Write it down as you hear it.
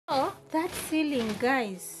That ceiling,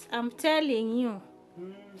 guys, I'm telling you.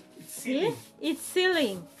 It's ceiling. It's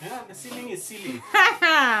ceiling. Yeah, the ceiling is ceiling.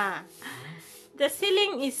 The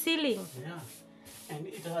ceiling is ceiling. Yeah, and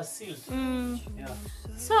it has sealed. Yeah.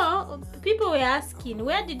 So people were asking,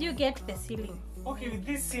 where did you get the ceiling? Okay, with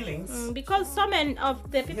these ceilings. Because so many of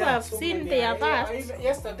the people have seen their past.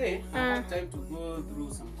 Yesterday, I had time to go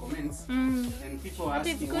through some comments, and people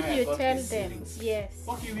asking It's good where you I got tell these them. ceilings. Yes.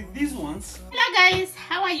 Okay, with these ones. Hello guys,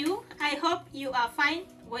 how are you? I hope you are fine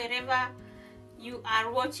wherever you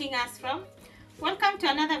are watching us from. Welcome to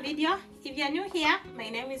another video. If you are new here, my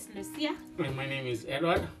name is Lucia. And my name is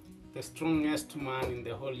Edward, the strongest man in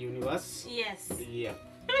the whole universe. Yes. Yeah.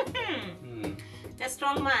 The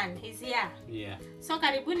strong man is here. Yeah. So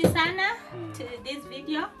karibuni sana to this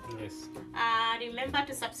video. Yes. Remember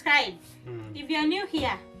to subscribe. If you are new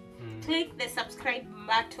here, click the subscribe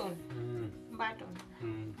button.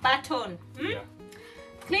 Button. Yeah.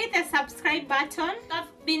 Click the subscribe button.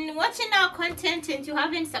 I've been watching our content and you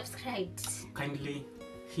haven't subscribed. Kindly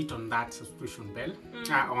hit on that subscription bell,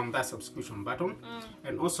 on that subscription button,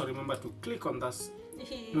 and also remember to click on that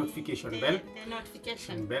notification bell. The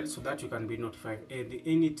notification bell, so that you can be notified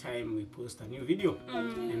any time we post a new video.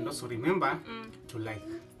 And also remember to like.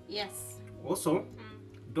 Yes. Also,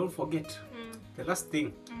 don't forget, the last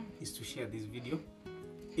thing is to share this video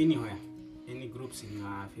anywhere, any groups in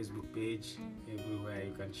your Facebook page, everywhere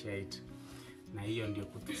you can share it. Na hiyo ndio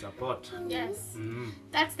kutu support. Yes.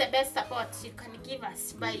 That's the best support you can give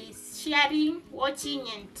us by sharing, watching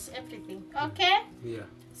and everything. Okay? Yeah.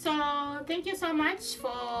 So thank you so much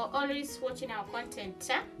for always watching our content.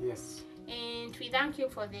 Yes. And we thank you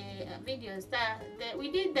for the videos.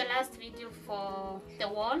 We did the last video for the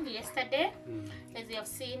wall yesterday, as you have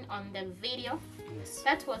seen on the video. Yes.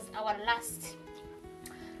 That was our last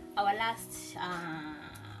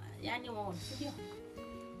yani wall video.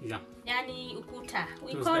 Yeah. Yani ukuta.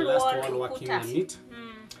 We It call was the last wall wall working ukuta. on it.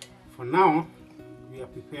 For now, we are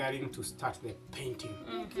preparing to start the painting.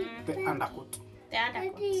 The undercoat. The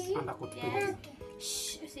undercoat. Undercoat painting.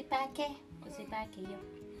 Shh, usipake hiyo.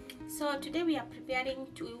 So today we are preparing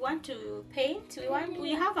we want to paint.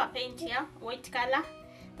 We have a paint here, white color.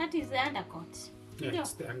 That is the undercoat. Yeah,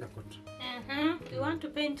 it's the undercoat. We want to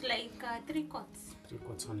paint like 3 coats. 3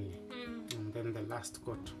 coats only. And then the last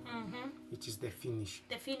coat, which is the finish.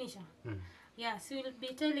 The finisher. Yes, we'll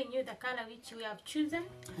be telling you the color which we have chosen.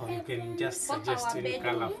 Or you can just suggest any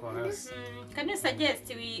color for us. Can you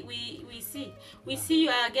suggest? We see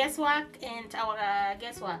your guesswork and our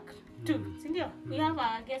guesswork too. We have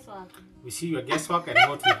our guesswork. We see your guesswork and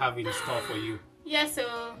what we have in store for you. Yes,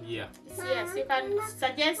 so yes, you can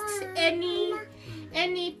suggest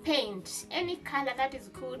any paint, any color that is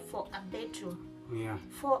good for a bedroom. Yeah.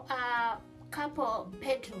 For a couple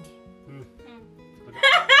bedroom.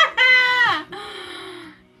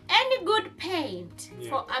 Any good paint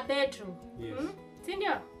for a bedroom.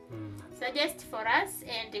 Yes. Suggest for us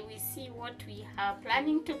and we see what we are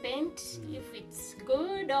planning to paint, if it's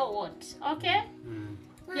good or what. Okay?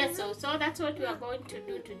 Yes, so that's what we are going to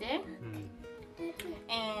do today.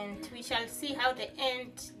 And we shall see how the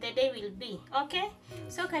day will be. Okay?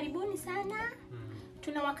 So karibuni sana.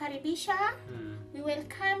 Tunawakaribisha. We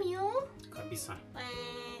welcome you Kabisa.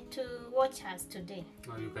 To watch us today.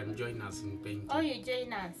 Or you can join us in painting. Or you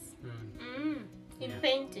join us in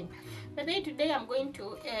painting. But today I'm going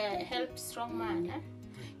to help strong man.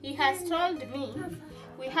 He has told me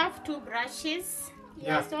we have 2 brushes. He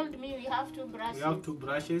has told me we have 2 brushes. We have 2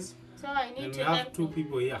 brushes. So I need and to we have help 2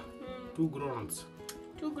 people here. 2 grown-ups.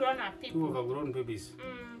 2 grown-up people. 2 overgrown babies.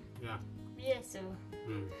 Yeah. Yes.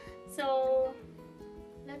 So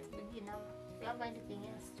let's begin now. Do you have anything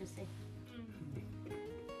else to say?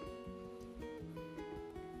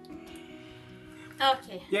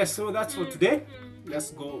 Okay. Yes, so that's for today.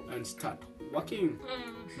 Let's go and start working.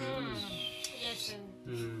 Yes.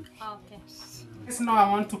 Okay. Yes, now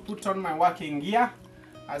I want to put on my working gear.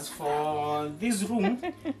 As for this room,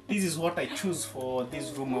 this is what I choose for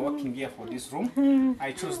this room, my working gear for this room.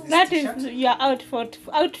 I chose this t-shirt. That is your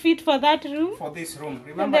outfit for that room? For this room.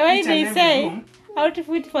 Remember, the way each they and say, room,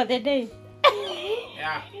 outfit for the day.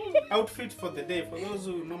 Yeah, outfit for the day. For those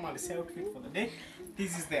who normally say outfit for the day,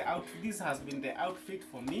 this is the outfit. This has been the outfit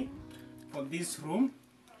for me for this room.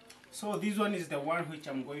 So this one is the one which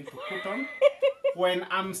I'm going to put on when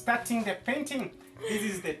I'm starting the painting. This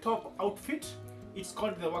is the top outfit. It's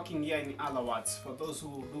called the working gear in other words. For those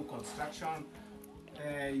who do construction,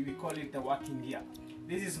 we call it the working gear.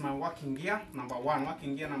 This is my working gear number 1.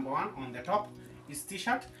 Working gear number 1 on the top is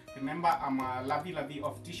t-shirt. Remember, I'm a lovey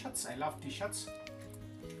of t-shirts. I love t-shirts.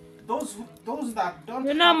 Those that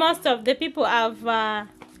don't. Most of the people have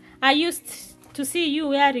I used to see you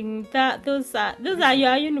wearing those are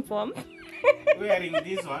your uniform. Wearing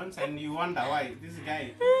these ones, and you wonder why this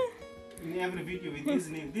guy in every video with this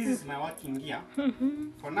name. This is my working gear.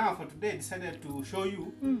 For now, for today, I decided to show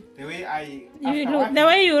you the way the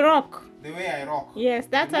way you rock. The way I rock. Yes,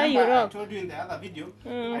 that's how you rock. I told you in the other video,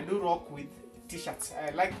 I do rock with t-shirts.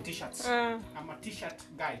 I like t-shirts. I'm a t-shirt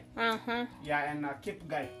guy. Yeah, and a cape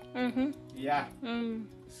guy. Yeah.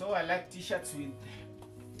 So I like t-shirts with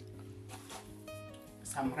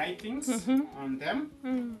some writings on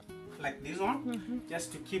them, like this one,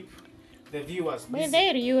 just to keep the viewers busy. But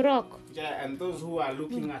there you rock. Yeah, and those who are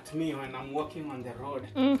looking at me when I'm walking on the road,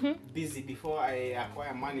 busy before I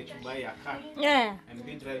acquire money to buy a car. Yeah. And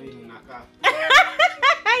be driving in a car.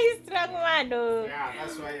 He's strong man. Yeah,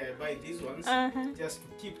 that's why I buy these ones, just to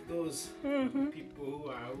keep those people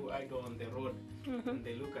who I go on the road and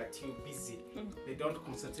they look at you busy. They don't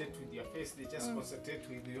concentrate with your face; they just concentrate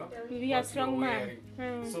with your strong man.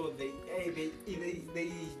 So they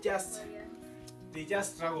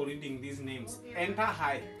just struggle reading these names. Enter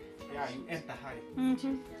high. Yeah, you enter high.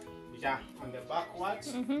 Yeah, on the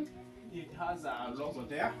backwards, it has a logo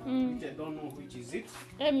there, which I don't know which is it.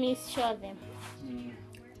 Let me show them.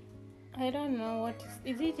 I don't know what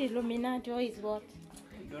is it Illuminati or is what?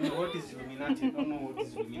 I don't know what is Illuminati. I don't know what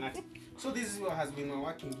is Illuminati. So this is what has been my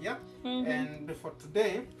working here, and for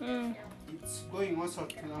today, it's going also.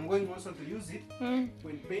 I'm going also to use it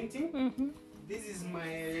when painting. This is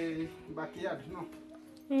my backyard. No,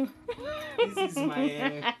 this is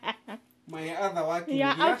my other working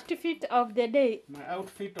gear. Your outfit of the day. My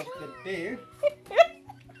outfit of the day.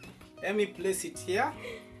 Let me place it here.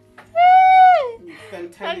 You can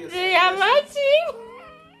tell yourself. You are watching.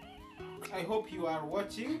 I hope you are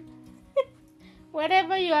watching.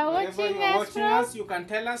 Whatever you are watching us, you can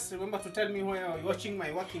tell us. Remember to tell me where you're watching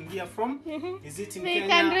my working gear from. Is it in Kenya? You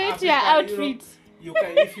can rate Africa, your outfit. Europe? You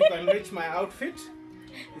can, if you can rate my outfit,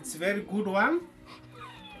 it's a very good one.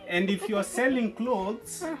 And if you're selling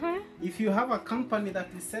clothes, if you have a company that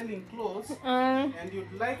is selling clothes, and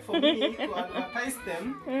you'd like for me to advertise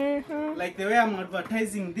them, like the way I'm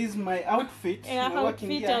advertising this, my outfit, my working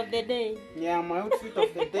gear of the day. Yeah, my outfit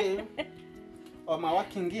of the day, or my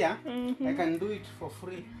working gear, I can do it for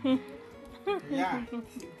free. Yeah,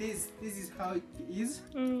 this is how it is.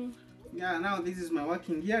 Yeah, now this is my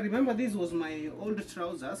working gear. Remember, this was my old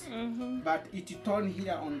trousers, but it torn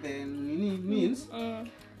here on the knees.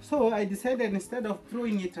 So I decided instead of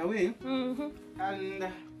throwing it away, and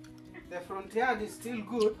the front yard is still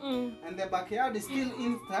good, and the backyard is still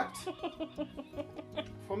intact,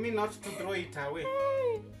 for me not to throw it away.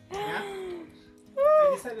 Yeah?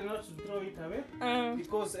 I decided not to throw it away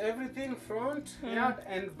because everything front yard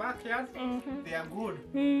and backyard, they are good.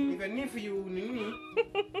 Even if you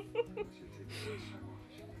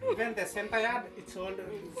even the center yard, it's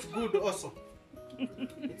good also.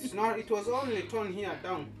 It's not. It was only torn here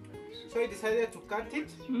down, so I decided to cut it,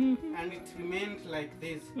 and it remained like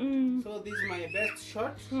this. So this is my best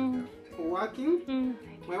shot for working.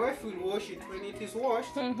 My wife will wash it. When it is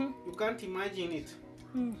washed, you can't imagine it.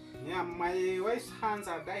 Yeah, my wife's hands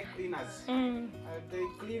are dry cleaners. They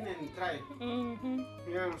clean and dry.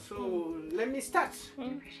 Yeah, so let me start.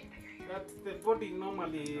 That the body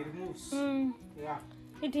normally removes. Yeah.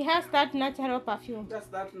 It has that natural perfume. That's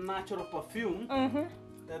that natural perfume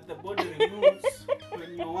that the body removes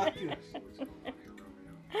when you're working.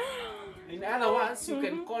 In other words, you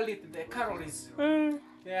can call it the calories.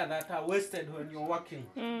 Yeah, that are wasted when you're working.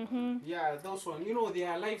 Yeah, those ones, you know, they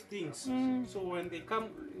are live things. So when they come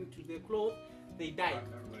into the clothes, they die.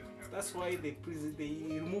 That's why they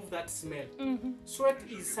remove that smell. Sweat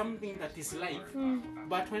is something that is live,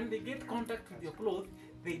 but when they get contact with your clothes,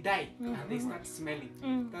 they die and they start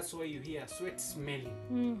smelling. That's why you hear sweat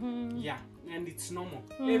smelling. Yeah, and it's normal.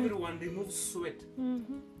 Everyone removes sweat.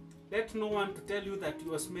 Let no one to tell you that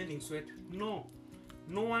you are smelling sweat. No.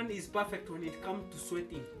 No one is perfect when it comes to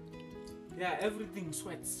sweating. Yeah, everything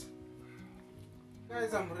sweats.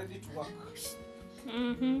 Guys, I'm ready to work.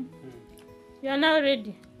 You are now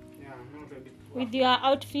ready? Yeah, I'm now ready to work. With your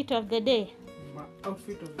outfit of the day? My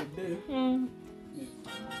outfit of the day?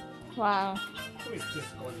 Wow. Who is this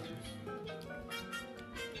calling?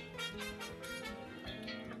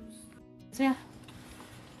 Yeah.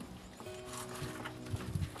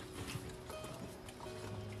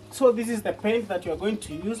 So this is the paint that you are going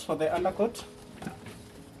to use for the undercoat.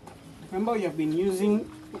 Remember, we have been using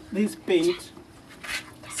this paint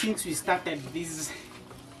since we started this.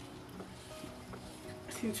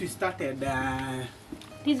 Since we started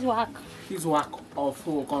this work. This work of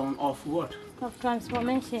what? Of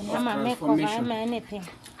transformation. Of transformation. Makeover, anything.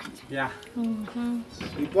 Yeah.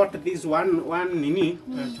 We bought this one nini.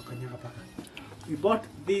 We bought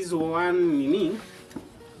this one nini.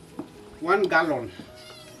 1 gallon.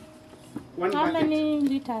 One How bucket. many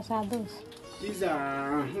liters are those? These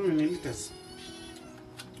are how many liters?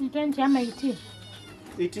 20 and 18.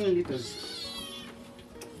 18 liters.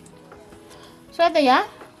 So they are?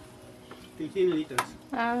 18 liters.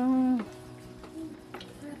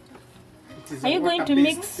 It is Are a you going to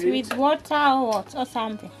water-based mix paint. with water or what or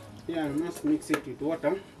something? Yeah, we must mix it with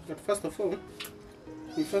water. But first of all,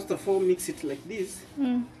 we mix it like this,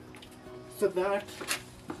 so that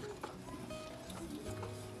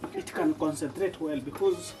it can concentrate well,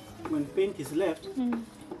 because when paint is left,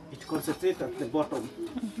 it concentrates at the bottom.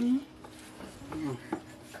 You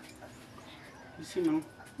see now?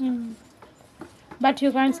 But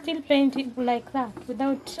you can still paint it like that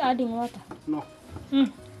without adding water. No.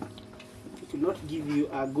 It will not give you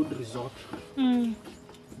a good result.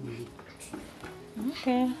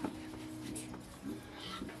 Okay.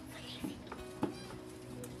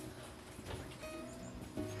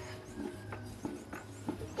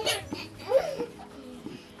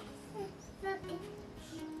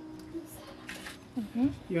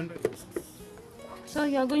 So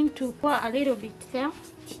you're going to pour a little bit there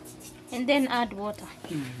and then add water.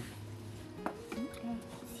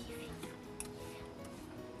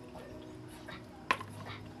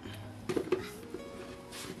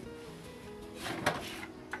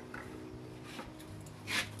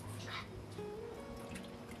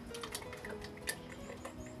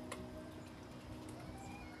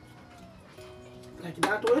 Like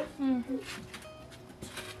that way?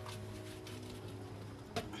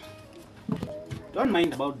 Don't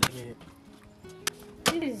mind about the hair.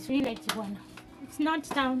 This is village one. It's not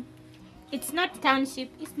town. It's not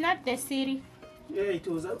township. It's not the city. Yeah, it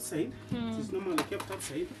was outside. It is normally kept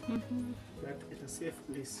outside, but at a safe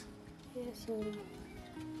place. Yes.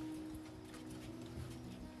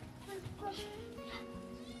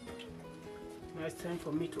 Now it's time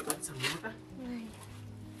for me to add some water.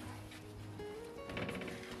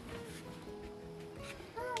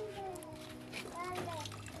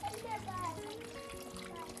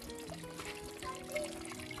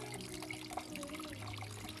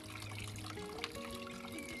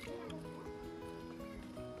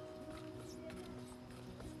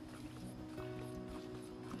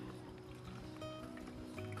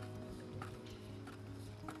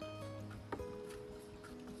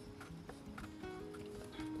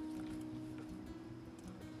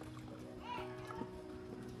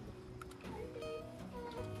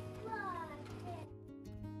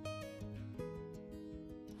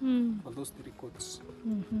 For those 3 coats,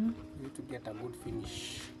 you need to get a good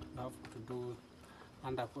finish. You have to do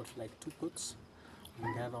undercoat like 2 coats,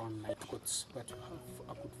 and the other one like 2 coats, but you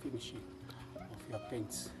have a good finishing of your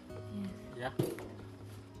paints.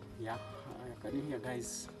 Yeah. Can you hear,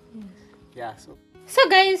 guys? Yeah. So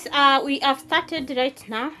guys, we have started right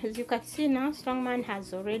now. As you can see now, Strongman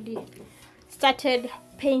has already started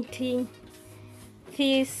painting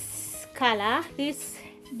this color, this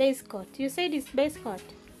base coat. You said it's base coat?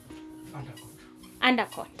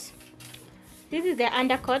 Undercoat. This is the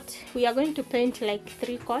undercoat. We are going to paint like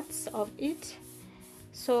 3 coats of it.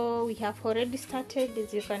 So we have already started,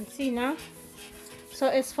 as you can see now. So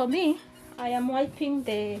as for me, I am wiping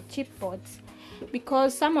the chipboards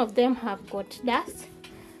because some of them have got dust.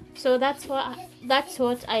 So that's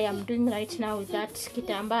what I am doing right now with that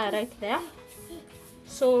kitambaa right there.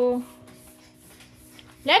 So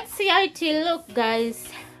let's see how it will look, guys.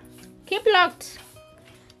 Keep locked.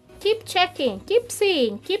 Keep checking, keep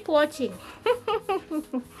seeing, keep watching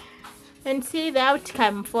and see the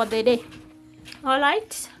outcome for the day. All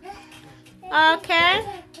right? Okay,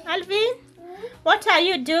 Alvin, what are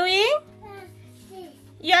you doing?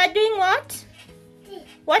 You are doing what?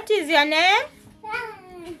 What is your name?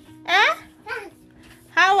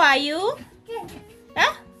 How are you?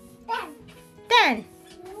 10.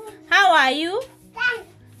 How are you?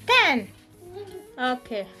 10.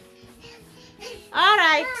 Okay. All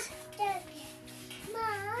right.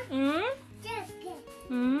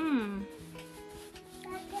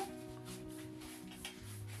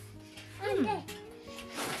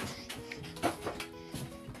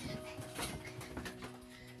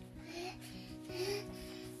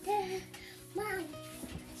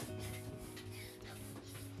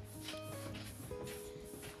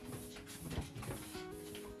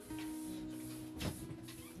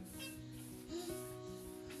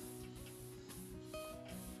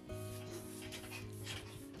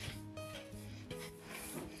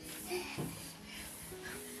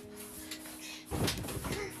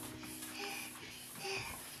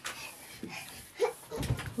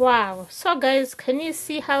 Wow. So guys, can you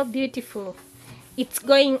see how beautiful it's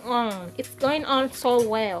going on? It's going on so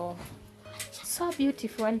well. So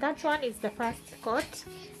beautiful. And that one is the first coat.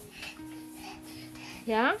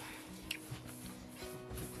 Yeah.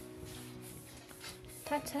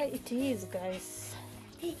 That's how it is, guys.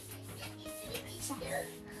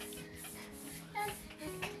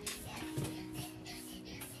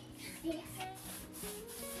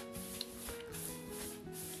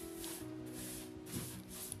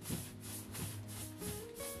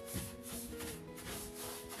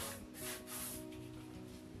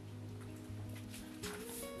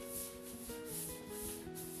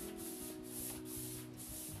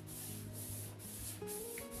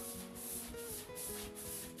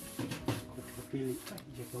 Pili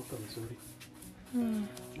ikauka vizuri.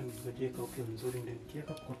 Ngoja ikauke vizuri ndio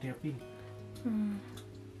nikiweka kote ya pili.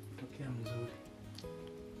 Tokea mzuri.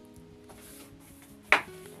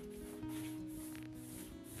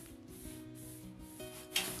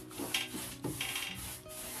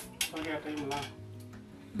 Sasa hata hii mlango.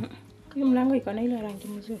 Hii mlango iko na ile rangi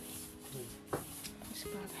mzuri.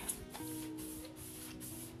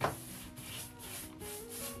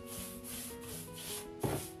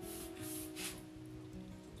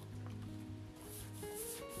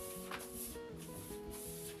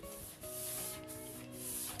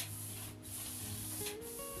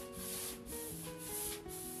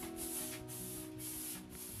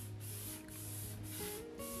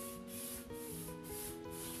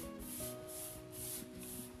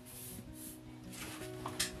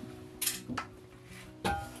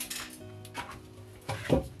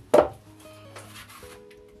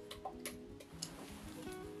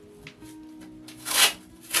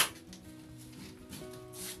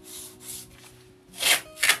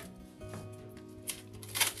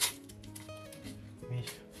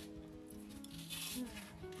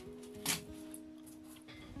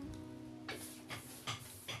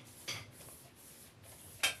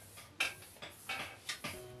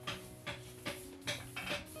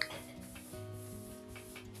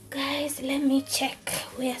 Guys, let me check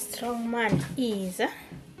where Strongman is.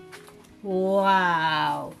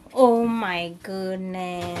 Wow. Oh my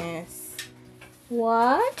goodness.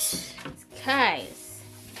 What? Guys,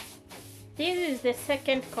 this is the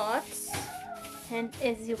second coat. And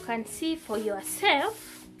as you can see for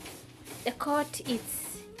yourself, the coat is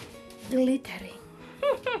glittering.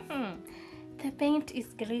 The paint is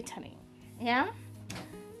glittering. Yeah?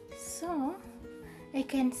 So I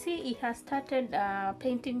can see he has started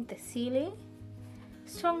painting the ceiling.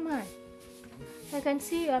 Strongman, I can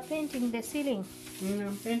see you are painting the ceiling.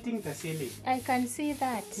 I'm painting the ceiling. I can see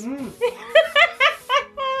that.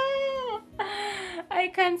 I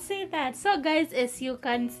can see that. So guys, as you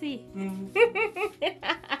can see.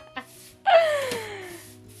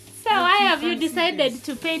 So why have you decided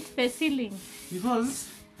to paint the ceiling? Because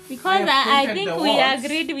I think we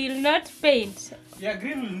agreed we will not paint. We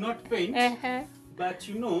agreed we will not paint. But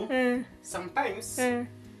you know, sometimes the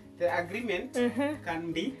agreement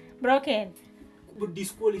can be broken,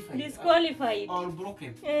 disqualified or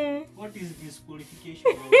broken. What is disqualification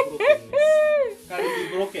or brokenness? Can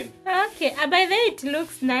be broken. Okay, by the way, it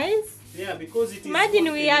looks nice. Yeah, because it is.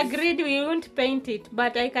 Imagine we agreed we won't paint it,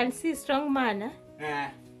 but I can see Strongman.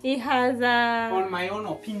 He has on my own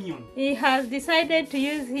opinion. He has decided to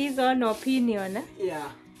use his own opinion.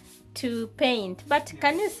 Yeah. To paint, but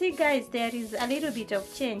can you see, guys, there is a little bit of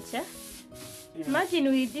change. Yeah. Imagine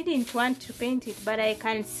we didn't want to paint it, but I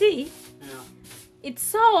can see it's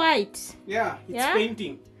so white. Yeah, it's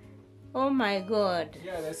painting. Oh my god.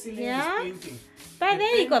 Yeah, the ceiling is painting. But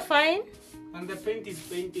there you go, fine. And the paint is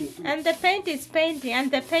painting too. And the paint is painting, and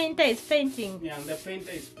the painter is painting. Yeah, and the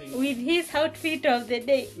painter is painting. With his outfit of the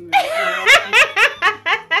day.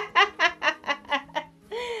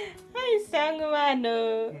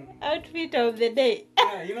 Outfit of the day.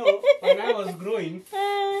 Yeah, you know, when I was growing,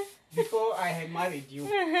 before I had married you.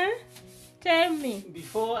 Tell me.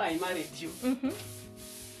 Before I married you,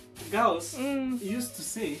 girls used to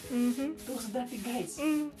say, those dirty guys,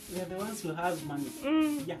 they're the ones who have money.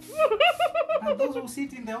 Yeah. And those who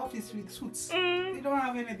sit in the office with suits, they don't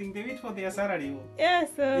have anything. They wait for their salary.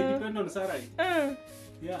 Yes. They depend on salary.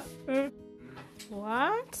 Yeah.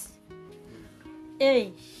 What?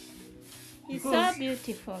 Hey. It's so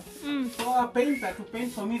beautiful. For a painter to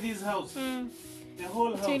paint for me this house, the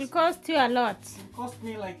whole house, it will cost you a lot. It cost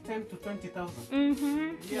me like 10 to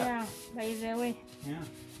 20,000. Yeah, by the way. Yeah.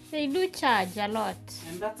 They do charge a lot.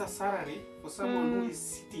 And that's a salary for someone who is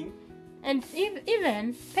sitting. And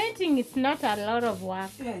even painting is not a lot of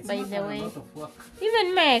work, yeah, it's by not the a way. lot of work.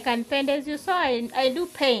 Even me, I can paint. As you saw, I do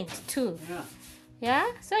paint too. Yeah. Yeah,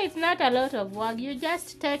 so it's not a lot of work. You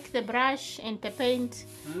just take the brush and the paint,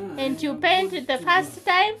 and you paint it the first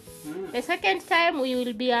time. The second time we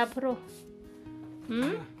will be a pro.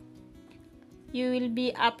 You will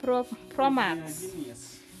be a pro max.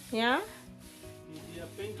 Yeah.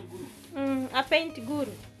 A paint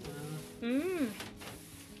guru.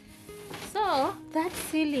 So that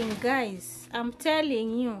ceiling, guys, I'm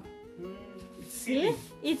telling you. It's ceiling.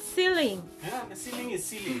 It's ceiling. Yeah, the ceiling is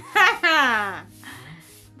ceiling.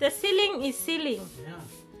 The ceiling is ceiling.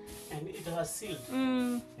 Yeah, and it has sealed.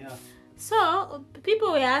 Yeah. So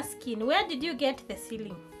people were asking, where did you get the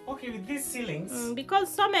ceiling? Okay, with these ceilings,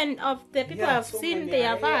 because so many of the people have seen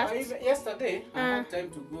their first. Yesterday, I had time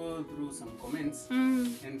to go through some comments,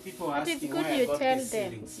 and people were asking it's good where you I got tell these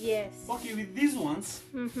them. ceilings. Yes. Okay, with these ones,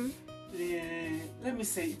 let me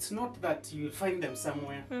say, it's not that you will find them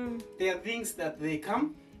somewhere. There are things that they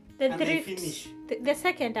come and they finish. The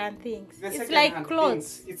second-hand things. It's like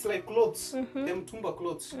clothes. Things. It's like clothes, them tumba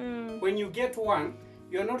clothes. When you get one,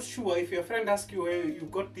 you're not sure. If your friend asks you where you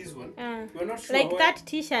got this one, you're not sure. Like that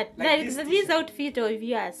t-shirt, like this outfit of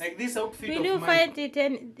yours. Like this outfit will of you mine. Find it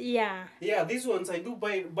in, yeah. Yeah, these ones I do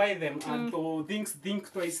buy them and to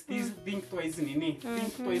think twice, think twice nini,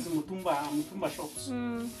 think twice mutumba shops.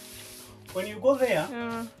 When you go there,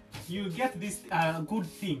 you get this good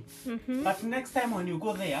thing. But next time when you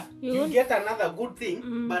go there, you get another good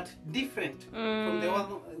thing, but different from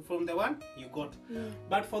the one you got.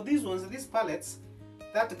 But for these ones, these pallets,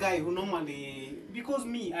 that guy who normally, because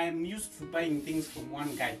me, I am used to buying things from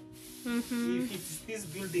one guy. If it's these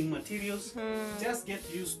building materials, just get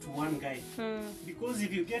used to one guy. Because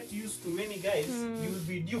if you get used to many guys, you will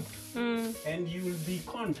be duped and you will be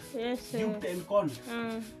conned. Duped and conned.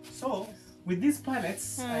 So with these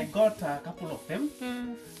pallets, I got a couple of them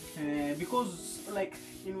because, like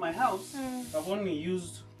in my house, I've only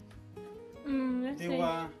used. Let's say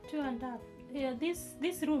were 2.5. Yeah, this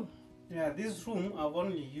room. Yeah, this room I've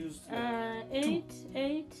only used 2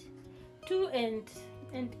 and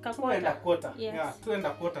a quarter. Yes. Yeah, 2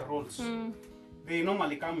 1/4 rolls. They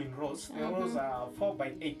normally come in rolls. The rolls are 4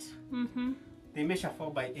 by 8. They measure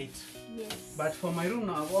 4 by 8. Yes. But for my room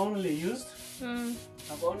now, I've only used 2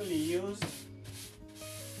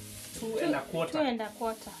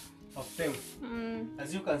 1/4 of them.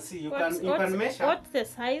 As you can see, you can measure. What's the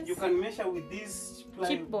size? You can measure with these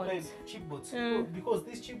chipboards. Because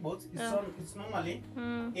this chipboard is it's normally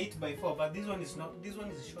 8 by 4, but this one is not. This one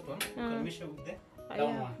is a short one. You can measure with the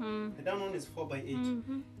down one. The down one is 4 by 8.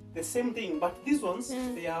 The same thing, but these ones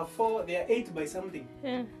they are 8 by something.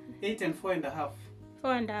 8 and 4 1/2.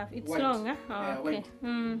 4 1/2. It's white. Long, huh? Oh, yeah, okay.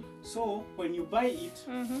 So when you buy it,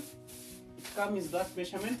 it comes that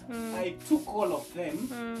measurement. I took all of them.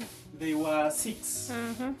 They were 6.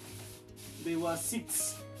 They were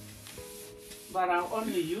 6. But I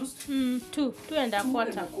only used 2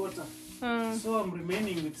 1/4. So I'm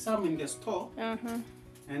remaining with some in the store.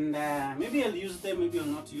 And maybe I'll use them, maybe I'll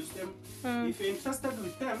not use them. If you're interested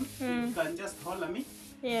with them, you can just holler me.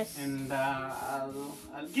 Yes. And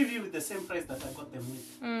I'll give you with the same price that I got them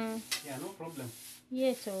with. Yeah, no problem.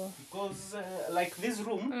 Yes. Because like this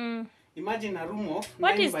room, imagine a room of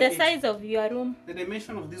what 9 is by the 8. size of your room? The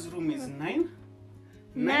dimension of this room is 9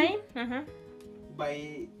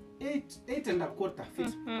 by 8 1/4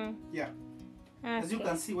 feet. Yeah. Okay. As you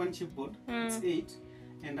can see, one chipboard, it's 8,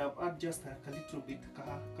 and I've added just a little bit,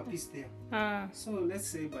 a piece there. So let's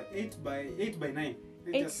say by 8 by 9.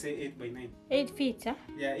 Let's just say 8 by 9. 8 feet, huh?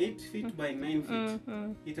 Yeah, 8 feet by 9 feet.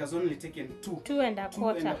 It has only taken 2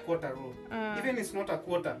 1/4 roll. Even it's not a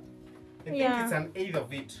quarter. I think it's an eighth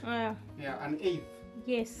of it. Yeah, an eighth.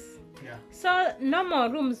 Yes. Yeah. So normal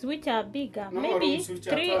rooms which are bigger, normal maybe rooms which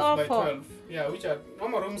 3 are 12 or by 4. 12. Yeah, which are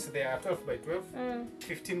normal rooms. They are 12 by 12,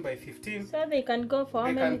 15 by 15. So they can go for they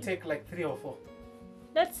how many? can take like 3 or 4.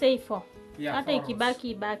 Let's say 4. Yeah,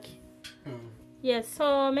 4 back. Yes,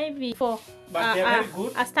 so maybe 4. But they're very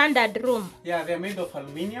good. A standard room. Yeah, they're made of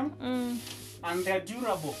aluminium. And they're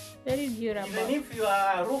durable. Very durable. Even if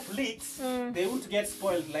your roof leaks, they won't get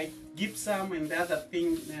spoiled like gypsum and the other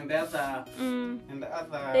thing and the other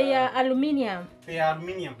They are aluminium. They are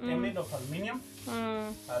aluminium. They're made of aluminium.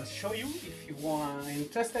 I'll show you if you are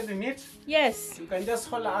interested in it. Yes. You can just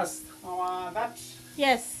holler us.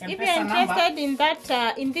 Yes. If you're interested in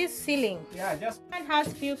that, in this ceiling. Yeah, just. One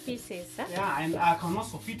has few pieces. Huh? Yeah, and I can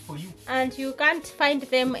also fit for you. And you can't find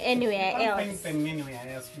them anywhere else. You can't find them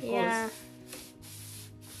anywhere else because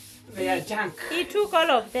they are junk. He took all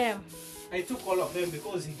of them. I took all of them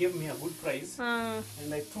because he gave me a good price.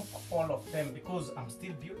 And I took all of them because I'm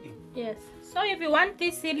still building. Yes. So if you want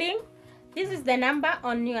this ceiling, this is the number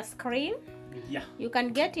on your screen. Yeah. You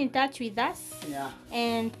can get in touch with us. Yeah.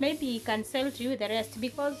 And maybe he can sell to you the rest,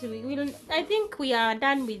 because we will. I think we are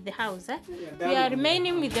done with the house. We are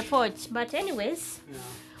remaining with the porch. But anyways,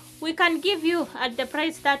 we can give you at the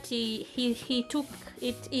price that he took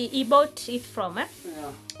it. He bought it from.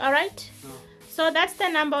 All right. So that's the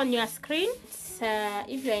number on your screen.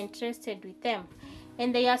 If you are interested with them.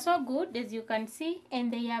 And they are so good, as you can see,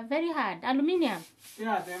 and they are very hard. Aluminium.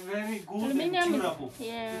 Yeah, they're very good Aluminium and durable.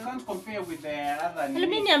 Yeah. You can't compare with the other.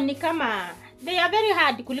 Aluminium ni kama, they are very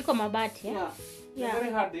hard kuliko mabati. They're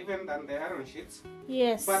very hard even than the iron sheets.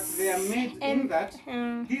 Yes. But they are made in that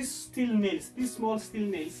these steel nails, these small steel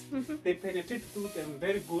nails, they penetrate through them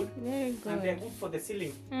very good. Very good. And they're good for the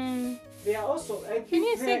ceiling. They are also, I Can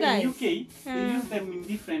you think see, guys? in UK, they use them in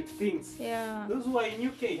different things. Yeah. Those who are in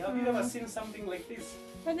UK, have you ever seen something like this?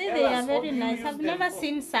 But they are very nice. I've never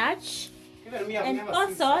seen such. Even me, I've and never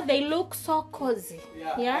also, seen they look so cozy.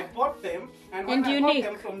 I bought them, and when I bought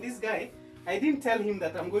them from this guy, I didn't tell him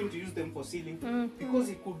that I'm going to use them for ceiling because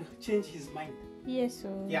he could change his mind. Yes.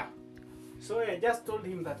 Yeah. So I just told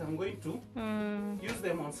him that I'm going to use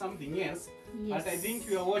them on something else. Yes. But I think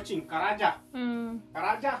you are watching. Karaja.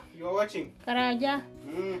 Karaja, you are watching. Karaja.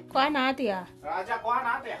 Karaja,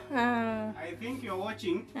 I think you are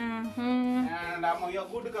watching. And I'm your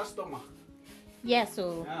good customer. Yes.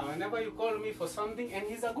 Whenever you call me for something, and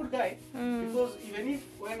he's a good guy, because even if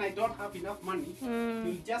when I don't have enough money,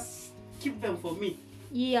 he'll just keep them for me.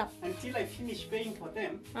 Yeah. Until I finish paying for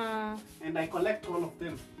them, and I collect all of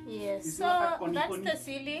them. Yes. It's so that's the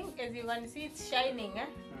ceiling. As you can see, it's shining.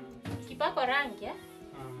 Kipako rangi.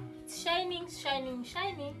 It's shining, shining,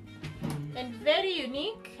 shining, and very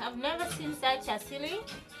unique. I've never seen such a ceiling.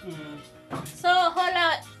 So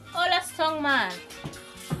Hola strong man.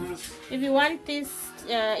 If you want this,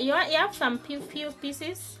 you have some few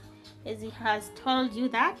pieces, as he has told you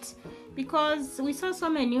that, because we saw so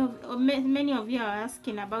many of you are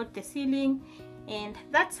asking about the ceiling, and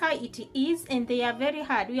that's how it is, and they are very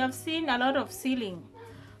hard. We have seen a lot of ceiling,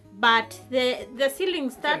 but the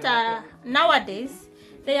ceilings that are nowadays,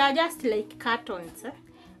 they are just like cartons,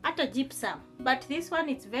 at a gypsum. But this one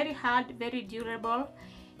is very hard, very durable,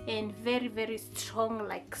 and very, very strong,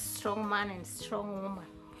 like strong man and strong woman.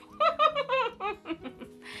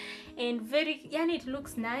 And very, and it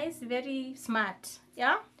looks nice, very smart.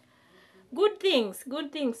 Yeah, good things,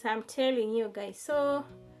 I'm telling you guys. So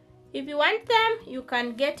if you want them, you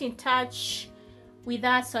can get in touch with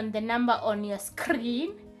us on the number on your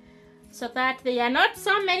screen, so that they are not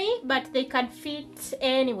so many, but they can fit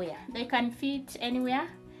anywhere.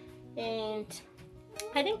 And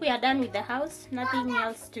I think we are done with the house. Nothing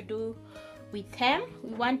else to do with them.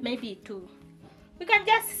 We want maybe we can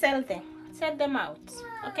just sell them out.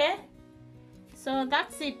 Okay, so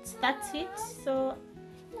that's it. So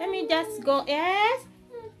let me just go. Yes,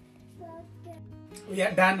 we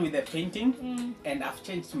are done with the painting, and I've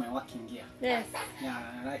changed my working gear. Yes.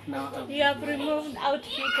 Yeah, right now you have removed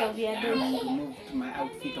outfit of your day. I've removed my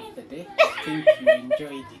outfit of the day. I think you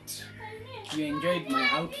enjoyed it. You enjoyed my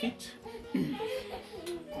outfit.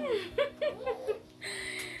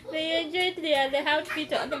 They enjoyed the outfit.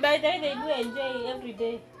 By the way, they do enjoy every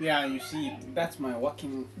day. Yeah, you see, that's my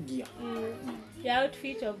working gear. The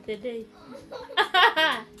outfit of the day.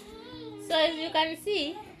 So as you can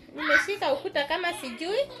see, nimeshika ukuta kama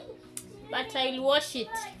sijui, but I'll wash it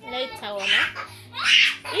later on.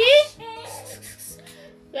 We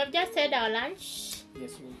have just had our lunch.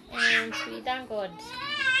 Yes, and we thank God.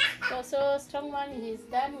 So Strongman is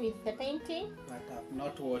done with the painting. But I've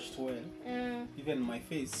not washed well. Even my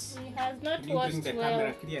face. He has not When washed you bring the well.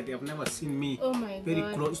 camera clear, they have never seen me very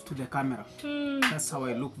close to the camera. That's how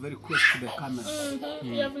I look, very close to the camera.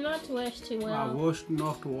 You have not washed well. I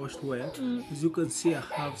not washed well. As you can see, I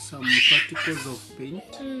have some particles of paint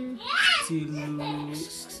still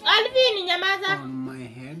on my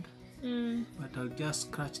head. But I'll just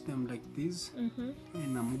scratch them like this,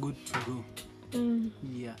 and I'm good to go.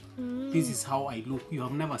 Yeah, this is how I look. You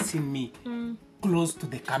have never seen me close to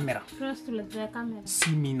the camera. Close to the camera.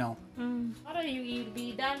 See me now. What you'll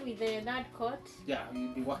be done with the third coat? Yeah,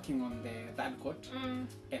 we'll be working on the third coat,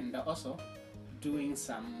 and also doing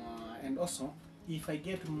some. And also, if I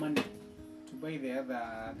get money to buy the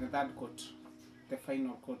third coat, the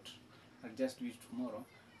final coat, I'll just do it tomorrow.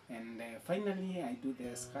 And finally, I do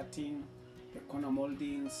the skirting, the corner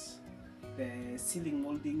moldings, the ceiling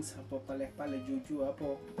moldings.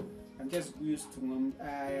 I'm just used to.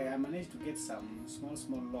 I managed to get some small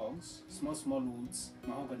logs, small woods,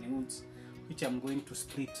 mahogany woods, which I'm going to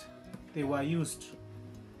split. They were used,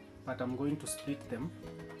 but I'm going to split them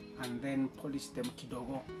and then polish them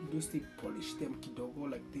kidogo. Just polish them kidogo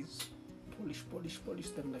like this. polish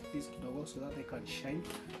them like this kidogo so that they can shine,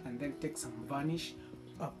 and then take some varnish,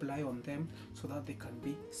 apply on them so that they can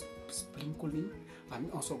be sprinkling. I'm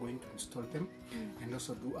also going to install them and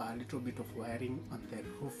also do a little bit of wiring on the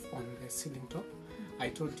roof, on the ceiling top. I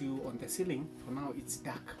told you on the ceiling for now it's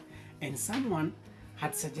dark, and someone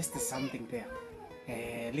had suggested something there.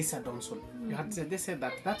 Lisa Donson, you had suggested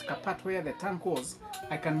that part where the tank was,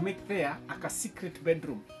 I can make there like a secret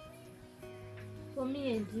bedroom for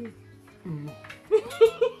me and you.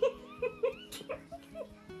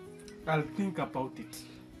 I'll think about it,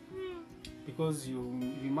 because you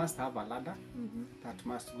must have a ladder that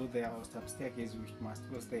must go there, or some staircase which must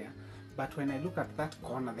go there. But when I look at that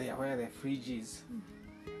corner there where the fridge is,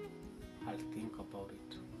 I'll think about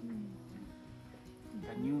it.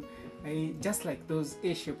 And you, just like those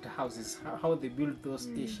A-shaped houses, how they build those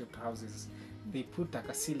A-shaped houses, they put like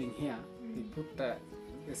a ceiling here, they put the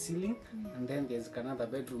ceiling, and then there's another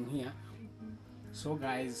bedroom here. So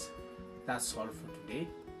guys, that's all for today.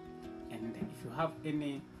 And if you have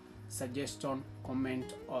any suggestion,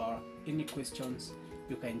 comment, or any questions,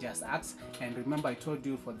 you can just ask. And remember, I told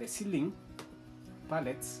you for the ceiling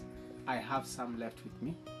pallets, I have some left with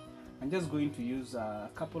me. I'm just going to use a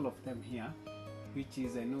couple of them here, which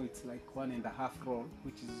is, I know it's like 1.5 roll,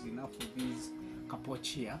 which is enough for this capoch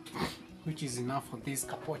here, which is enough for this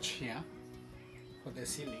capoch here for the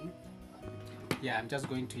ceiling. Yeah, I'm just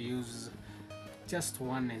going to use just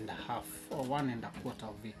 1.5 or 1.25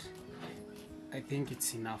 of it. I think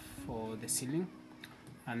it's enough for the ceiling.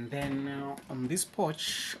 And then on this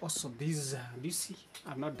porch, also this, you see,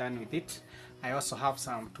 I'm not done with it. I also have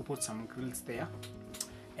some to put some grills there,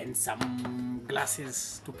 and some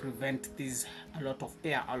glasses to prevent this a lot of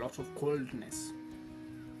air, a lot of coldness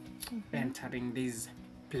entering this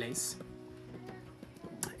place.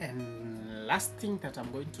 And last thing that I'm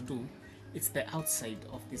going to do, it's the outside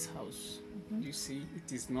of this house. You see,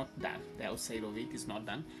 it is not done. The outside of it is not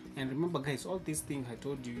done. And remember guys, all these things I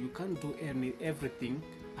told you, you can't do everything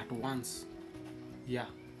at once. Yeah,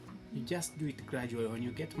 you just do it gradually. When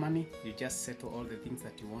you get money, you just settle all the things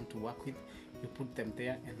that you want to work with, you put them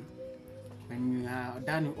there, and when you are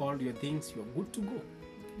done with all your things, you're good to go.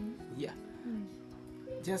 Yeah,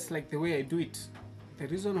 just like the way I do it. The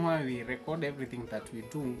reason why we record everything that we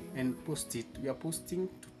do and post it, we are posting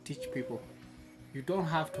to teach people. You don't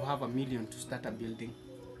have to have $1 million to start a building.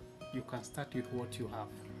 You can start with what you have.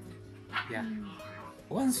 Yeah.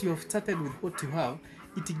 Once you have started with what you have,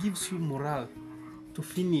 it gives you morale to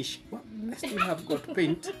finish. Well, I still have got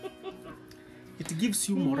paint. It gives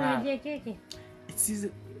you morale. It's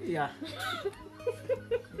easy. Yeah.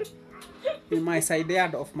 In my side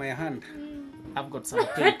yard of my hand, I've got some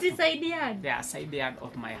paint. What is side yard? Yeah, side yard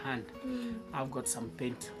of my hand. I've got some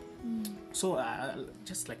paint. So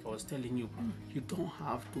just like I was telling you, you don't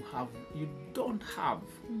have to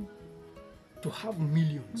have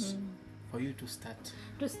millions for you to start.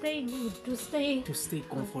 To stay good, to stay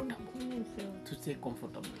comfortable. To stay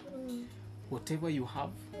comfortable. Whatever you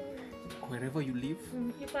have, wherever you live,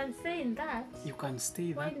 you can stay in that. You can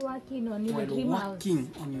stay while that working on your dream house.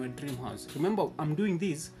 Working on your dream house. Remember, I'm doing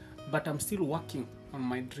this, but I'm still working on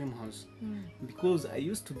my dream house. Because I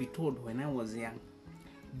used to be told when I was young,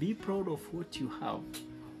 be proud of what you have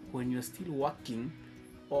when you're still working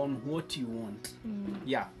on what you want.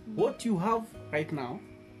 Yeah, what you have right now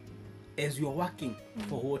as you're working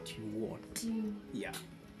for what you want. Yeah.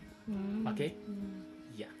 Okay?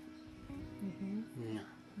 Yeah. Yeah.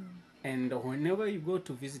 And whenever you go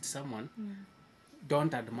to visit someone,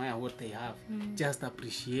 don't admire what they have. Just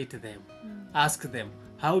appreciate them. Ask them,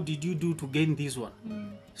 how did you do to gain this one?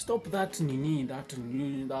 Stop that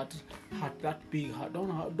heart, that big heart.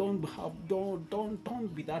 Don't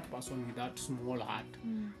be that person with that small heart.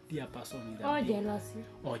 Be a person with that big jealousy.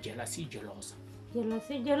 Or jealousy, jealous.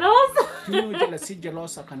 Jealousy. You know, jealousy,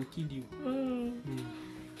 jealous can kill you.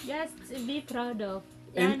 Just be proud of.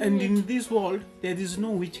 And in this world, there is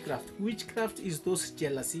no witchcraft. Witchcraft is those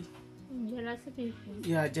jealousy. Jealousy people.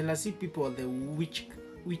 Yeah, jealousy people, the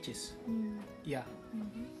witches. Yeah.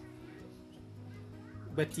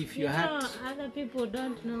 But if you had... other people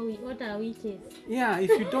don't know what are witches. Yeah, if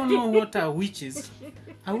you don't know what are witches,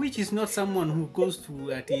 a witch is not someone who goes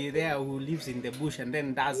to there, who lives in the bush and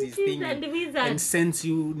then does his thing and sends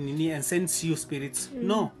you spirits.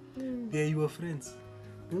 No, they're your friends.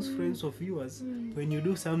 Those friends of yours, when you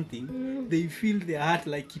do something, they feel their heart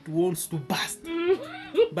like it wants to burst.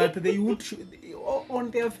 But they won't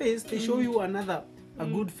on their face, they show you a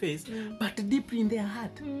good face, but deep in their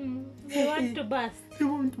heart, they want to burst. They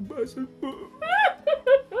want to burst. I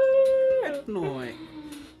don't know why.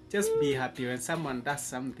 Just be happy when someone does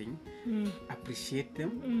something. Appreciate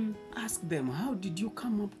them. Ask them, how did you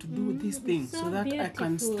come up to do this thing so that beautiful. I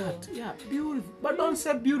can start? Yeah, beautiful. But don't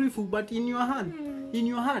say beautiful, but in your hand, in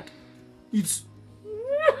your heart, it's.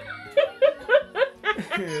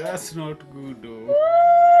 That's not good, though.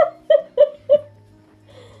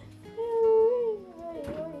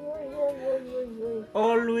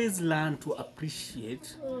 Always learn to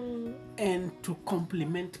appreciate and to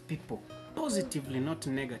compliment people positively, not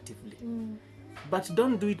negatively. But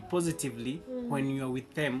don't do it positively when you are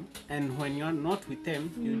with them, and when you are not with them,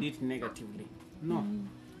 you do it negatively. No.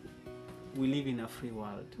 We live in a free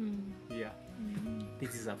world. Yeah.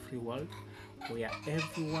 This is a free world where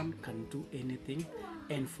everyone can do anything,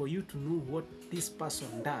 and for you to know what this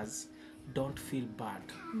person does, don't feel bad.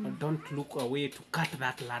 Or don't look away to cut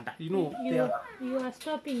that ladder. You know, you are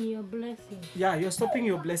stopping your blessing. Yeah, you're stopping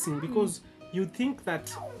your blessing because you think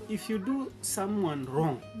that if you do someone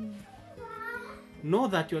wrong, know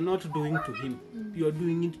that you're not doing to him, you're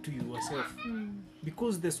doing it to yourself.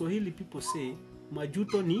 Because the Swahili people say,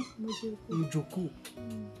 majuto ni mjuku.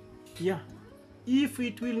 Yeah. If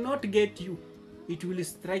it will not get you, it will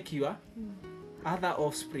strike your other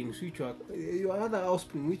offspring,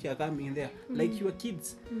 which are coming there, like your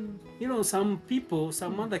kids. You know, some people,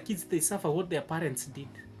 some other kids, they suffer what their parents did.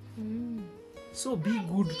 So be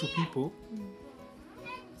good to people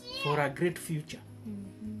for a great future.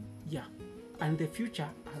 Yeah. And the future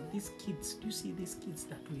are these kids. Do you see these kids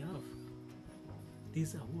that we have?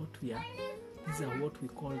 These are what we are. These are what we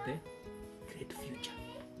call the great future.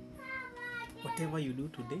 Whatever you do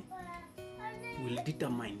today will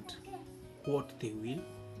determine what they will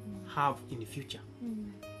have in the future.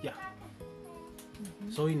 Yeah.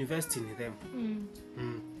 So invest in them.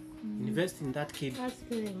 Invest in that kid.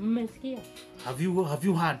 Have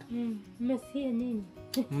you heard?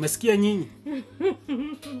 Mmesikia nyinyi?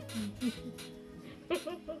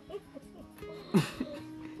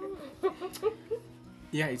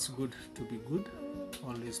 Yeah, it's good to be good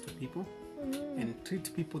always to people and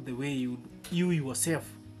treat people the way you yourself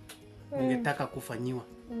ungetaka kufanyiwa.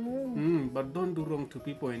 But don't do wrong to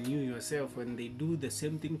people, and you yourself, when they do the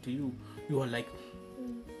same thing to you, you are like,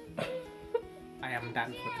 I am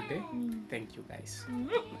done for today. Thank you, guys.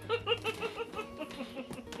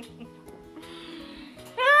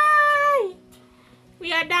 Hi.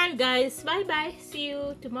 We are done, guys. Bye bye. See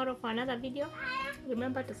you tomorrow for another video.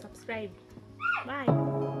 Remember to subscribe. Bye.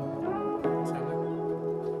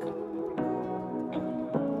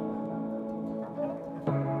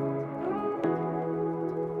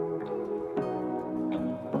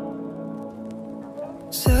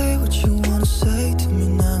 Say what you wanna say to me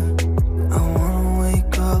now.